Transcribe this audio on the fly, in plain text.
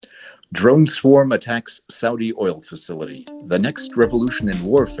Drone swarm attacks Saudi oil facility. The next revolution in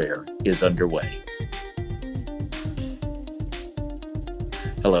warfare is underway.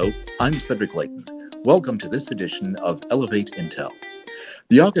 Hello, I'm Cedric Leighton. Welcome to this edition of Elevateintel.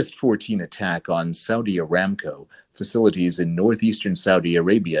 The August 14 attack on Saudi Aramco facilities in northeastern Saudi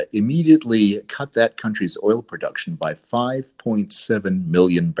Arabia immediately cut that country's oil production by 5.7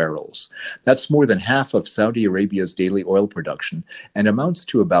 million barrels. That's more than half of Saudi Arabia's daily oil production and amounts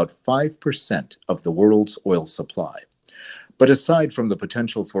to about 5% of the world's oil supply. But aside from the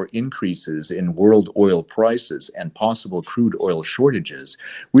potential for increases in world oil prices and possible crude oil shortages,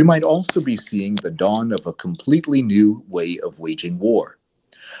 we might also be seeing the dawn of a completely new way of waging war.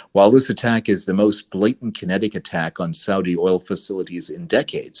 While this attack is the most blatant kinetic attack on Saudi oil facilities in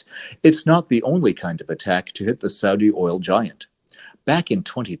decades, it's not the only kind of attack to hit the Saudi oil giant. Back in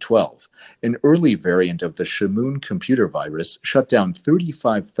 2012, an early variant of the Shamoon computer virus shut down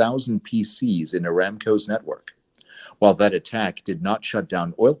 35,000 PCs in Aramco's network. While that attack did not shut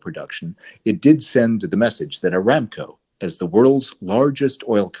down oil production, it did send the message that Aramco, as the world's largest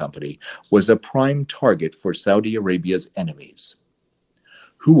oil company, was a prime target for Saudi Arabia's enemies.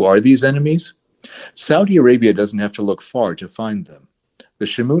 Who are these enemies? Saudi Arabia doesn't have to look far to find them. The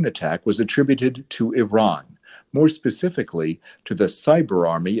Shamoon attack was attributed to Iran, more specifically to the cyber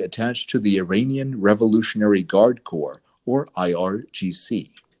army attached to the Iranian Revolutionary Guard Corps, or IRGC.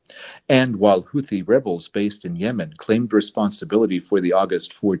 And while Houthi rebels based in Yemen claimed responsibility for the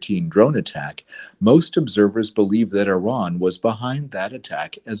August 14 drone attack, most observers believe that Iran was behind that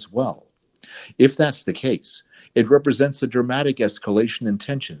attack as well. If that's the case, it represents a dramatic escalation in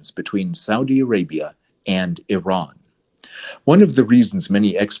tensions between Saudi Arabia and Iran. One of the reasons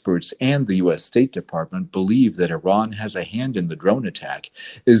many experts and the U.S. State Department believe that Iran has a hand in the drone attack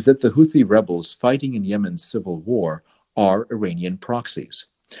is that the Houthi rebels fighting in Yemen's civil war are Iranian proxies.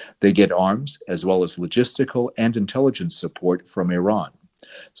 They get arms as well as logistical and intelligence support from Iran.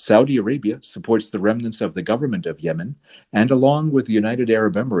 Saudi Arabia supports the remnants of the government of Yemen and, along with the United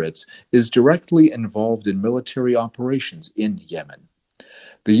Arab Emirates, is directly involved in military operations in Yemen.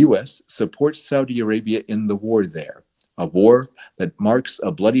 The U.S. supports Saudi Arabia in the war there, a war that marks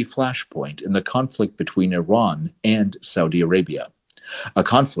a bloody flashpoint in the conflict between Iran and Saudi Arabia, a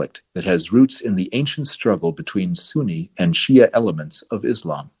conflict that has roots in the ancient struggle between Sunni and Shia elements of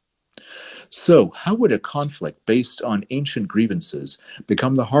Islam. So, how would a conflict based on ancient grievances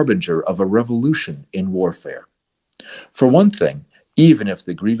become the harbinger of a revolution in warfare? For one thing, even if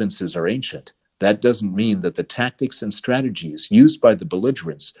the grievances are ancient, that doesn't mean that the tactics and strategies used by the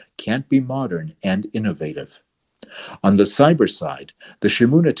belligerents can't be modern and innovative. On the cyber side, the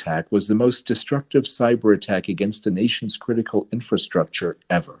Shamoon attack was the most destructive cyber attack against the nation's critical infrastructure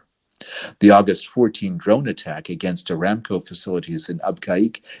ever. The August 14 drone attack against Aramco facilities in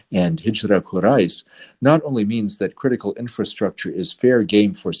Abqaiq and Hijra Qurais not only means that critical infrastructure is fair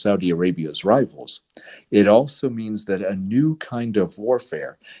game for Saudi Arabia's rivals, it also means that a new kind of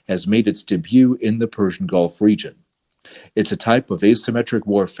warfare has made its debut in the Persian Gulf region. It's a type of asymmetric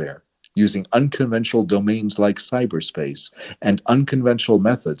warfare using unconventional domains like cyberspace and unconventional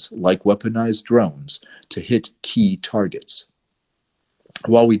methods like weaponized drones to hit key targets.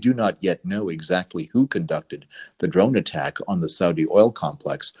 While we do not yet know exactly who conducted the drone attack on the Saudi oil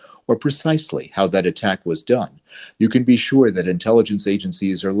complex or precisely how that attack was done, you can be sure that intelligence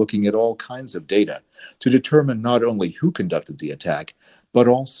agencies are looking at all kinds of data to determine not only who conducted the attack, but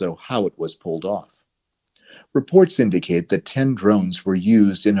also how it was pulled off. Reports indicate that 10 drones were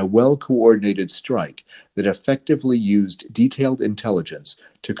used in a well-coordinated strike that effectively used detailed intelligence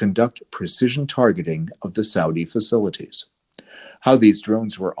to conduct precision targeting of the Saudi facilities. How these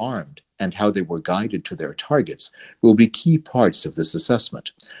drones were armed and how they were guided to their targets will be key parts of this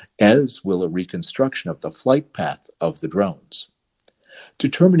assessment, as will a reconstruction of the flight path of the drones.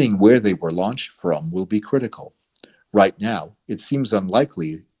 Determining where they were launched from will be critical. Right now, it seems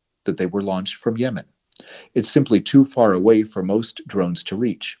unlikely that they were launched from Yemen. It's simply too far away for most drones to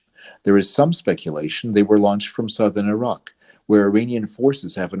reach. There is some speculation they were launched from southern Iraq, where Iranian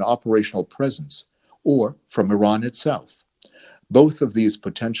forces have an operational presence, or from Iran itself. Both of these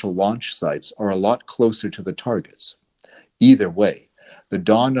potential launch sites are a lot closer to the targets. Either way, the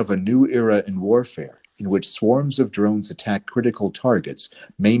dawn of a new era in warfare, in which swarms of drones attack critical targets,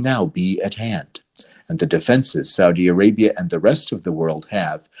 may now be at hand, and the defenses Saudi Arabia and the rest of the world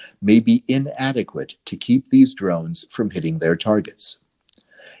have may be inadequate to keep these drones from hitting their targets.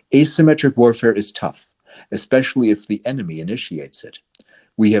 Asymmetric warfare is tough, especially if the enemy initiates it.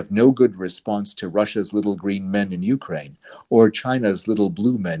 We have no good response to Russia's little green men in Ukraine or China's little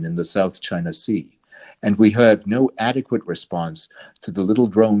blue men in the South China Sea. and we have no adequate response to the little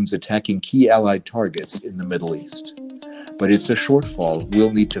drones attacking key Allied targets in the Middle East. But it's a shortfall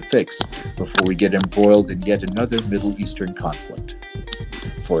we'll need to fix before we get embroiled in yet another Middle Eastern conflict.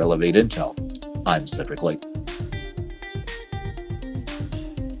 For Elevateintel, I'm Cedric Leighton.